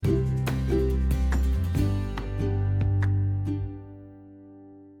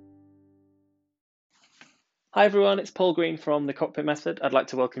Hi everyone, it's Paul Green from the Cockpit Method. I'd like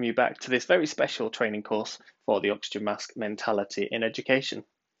to welcome you back to this very special training course for the oxygen mask mentality in education.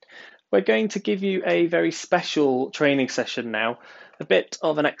 We're going to give you a very special training session now, a bit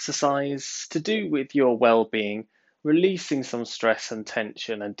of an exercise to do with your well-being, releasing some stress and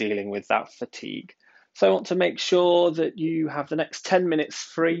tension and dealing with that fatigue. So I want to make sure that you have the next 10 minutes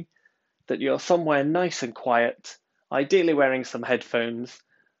free, that you're somewhere nice and quiet, ideally wearing some headphones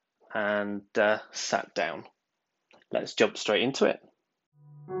and sat down. Let's jump straight into it.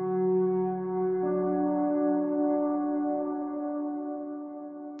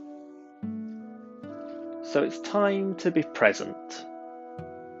 So it's time to be present.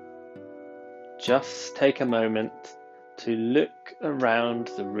 Just take a moment to look around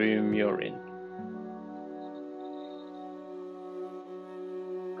the room you're in.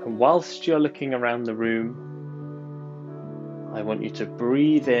 And whilst you're looking around the room, I want you to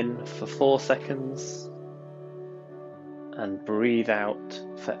breathe in for 4 seconds and breathe out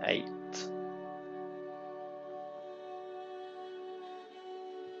for 8.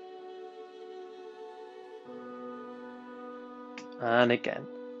 And again.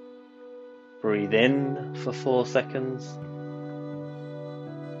 Breathe in for 4 seconds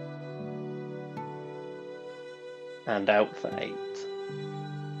and out for 8.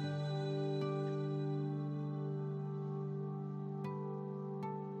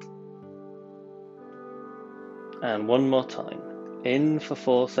 And one more time. In for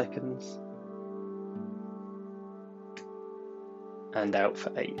 4 seconds and out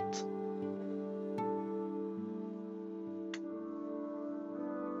for 8.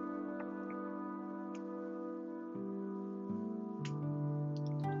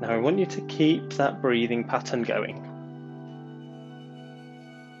 Now I want you to keep that breathing pattern going.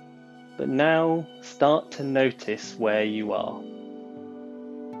 But now start to notice where you are.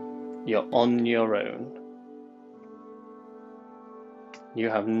 You're on your own. You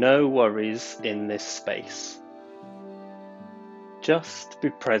have no worries in this space. Just be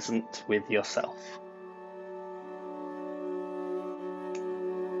present with yourself.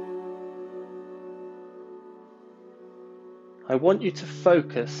 I want you to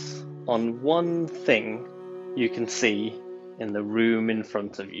focus on one thing you can see in the room in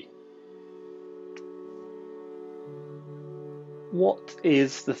front of you. What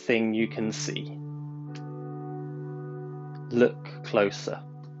is the thing you can see? Look closer.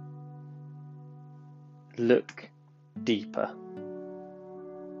 Look deeper.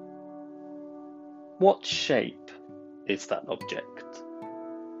 What shape is that object?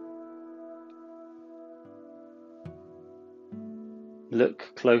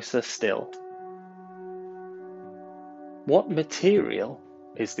 Look closer still. What material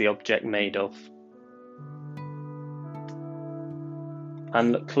is the object made of?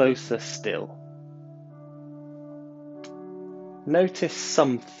 And look closer still. Notice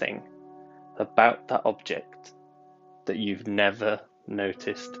something about that object that you've never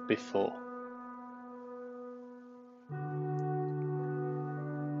noticed before.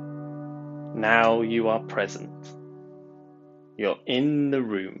 Now you are present. You're in the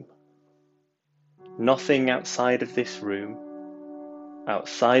room. Nothing outside of this room,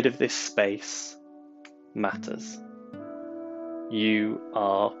 outside of this space, matters. You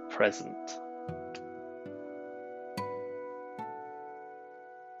are present.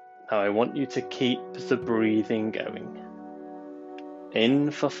 Now I want you to keep the breathing going.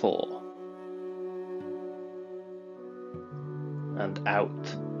 In for 4 and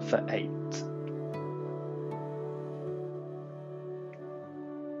out for 8.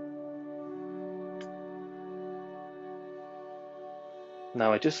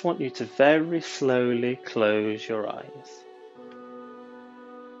 Now I just want you to very slowly close your eyes.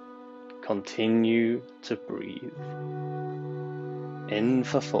 Continue to breathe. In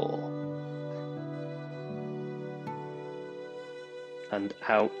for 4 and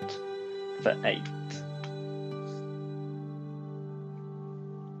out for 8.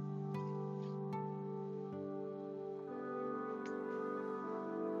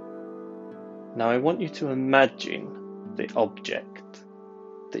 Now I want you to imagine the object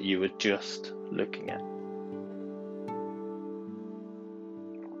that you were just looking at.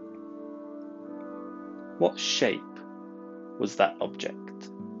 What shape was that object?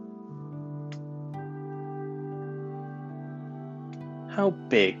 How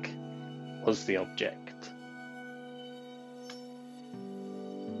big was the object?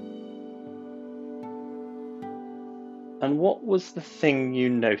 And what was the thing you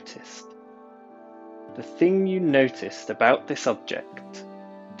noticed? The thing you noticed about this object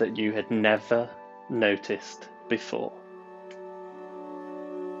that you had never noticed before.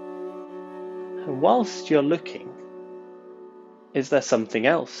 And whilst you're looking, is there something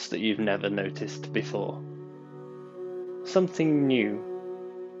else that you've never noticed before? Something new?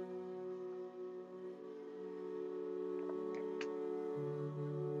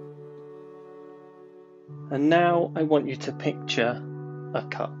 And now I want you to picture a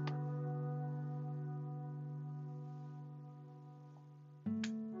cup.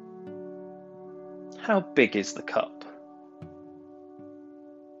 How big is the cup?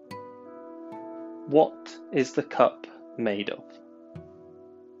 What is the cup made of?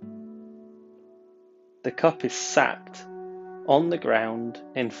 The cup is sat on the ground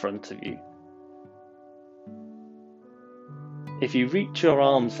in front of you. If you reach your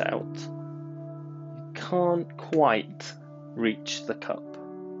arms out, you can't quite reach the cup.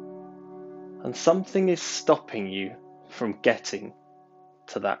 And something is stopping you from getting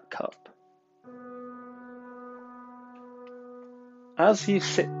to that cup. As you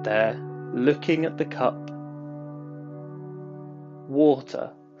sit there looking at the cup,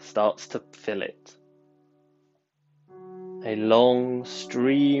 water starts to fill it. A long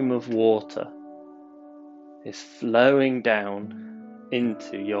stream of water is flowing down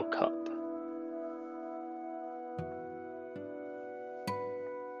into your cup.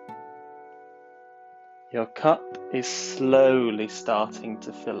 Your cup is slowly starting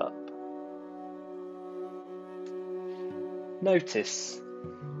to fill up. Notice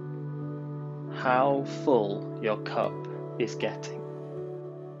how full your cup is getting.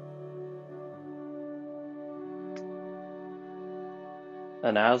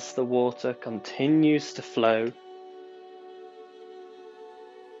 And as the water continues to flow,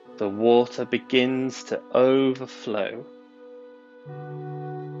 the water begins to overflow.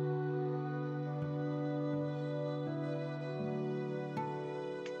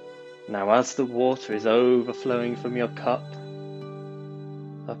 Now, as the water is overflowing from your cup,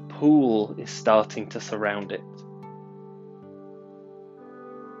 a pool is starting to surround it.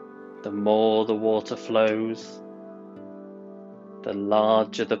 The more the water flows, the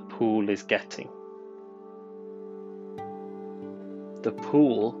larger the pool is getting. The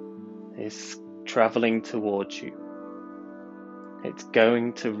pool is traveling towards you. It's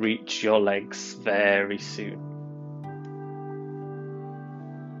going to reach your legs very soon.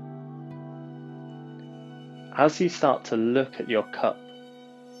 As you start to look at your cup,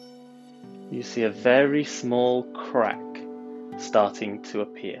 you see a very small crack starting to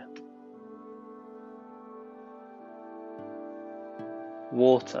appear.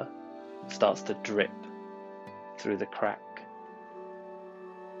 Water starts to drip through the crack.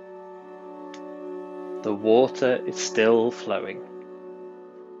 The water is still flowing.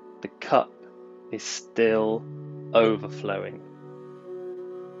 The cup is still overflowing.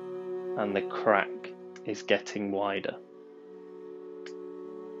 And the crack is getting wider.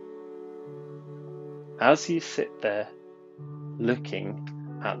 As you sit there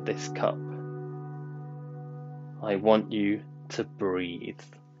looking at this cup, I want you to breathe.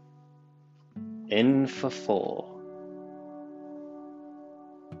 In for 4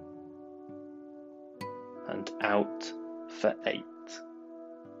 and out for 8.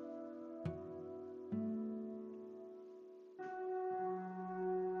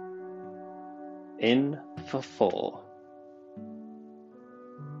 In for 4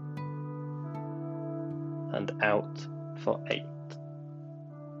 and out for 8.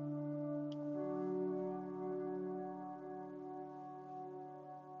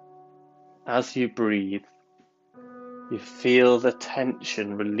 As you breathe, you feel the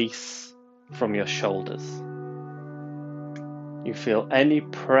tension release from your shoulders. You feel any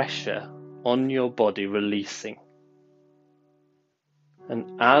pressure on your body releasing.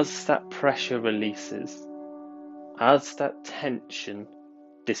 And as that pressure releases, as that tension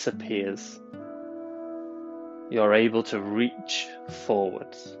disappears, you're able to reach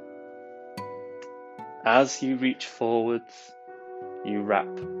forwards. As you reach forwards, you wrap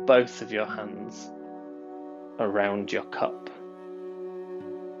both of your hands around your cup.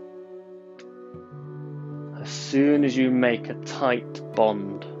 As soon as you make a tight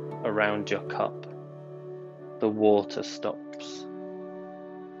bond around your cup, the water stops.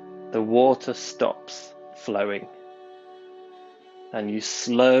 The water stops flowing, and you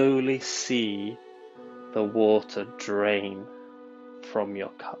slowly see the water drain from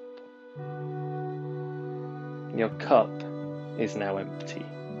your cup. Your cup is now empty.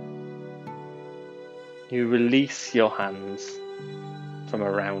 You release your hands from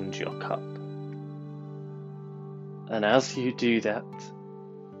around your cup. And as you do that,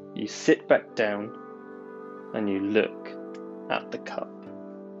 you sit back down and you look at the cup.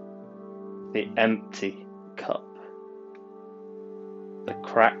 The empty cup. The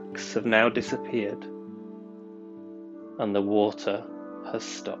cracks have now disappeared and the water has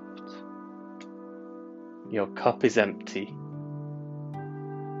stopped. Your cup is empty.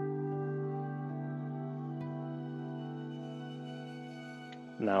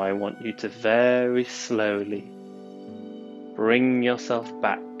 Now I want you to very slowly bring yourself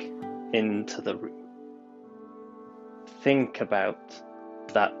back into the room. Think about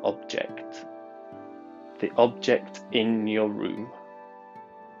that object, the object in your room.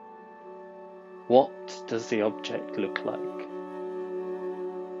 What does the object look like?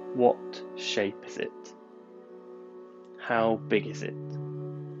 What shape is it? How big is it?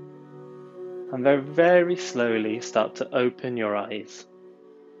 And very slowly start to open your eyes.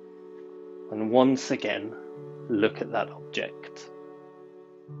 And once again, look at that object.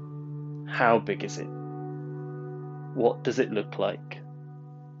 How big is it? What does it look like?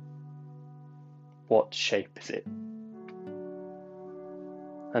 What shape is it?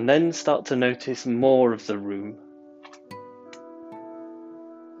 And then start to notice more of the room.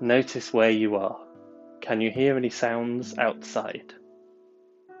 Notice where you are. Can you hear any sounds outside?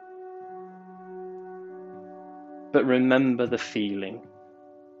 But remember the feeling.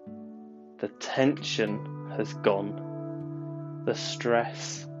 The tension has gone. The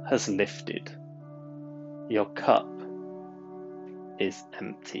stress has lifted. Your cup is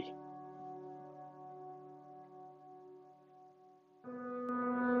empty.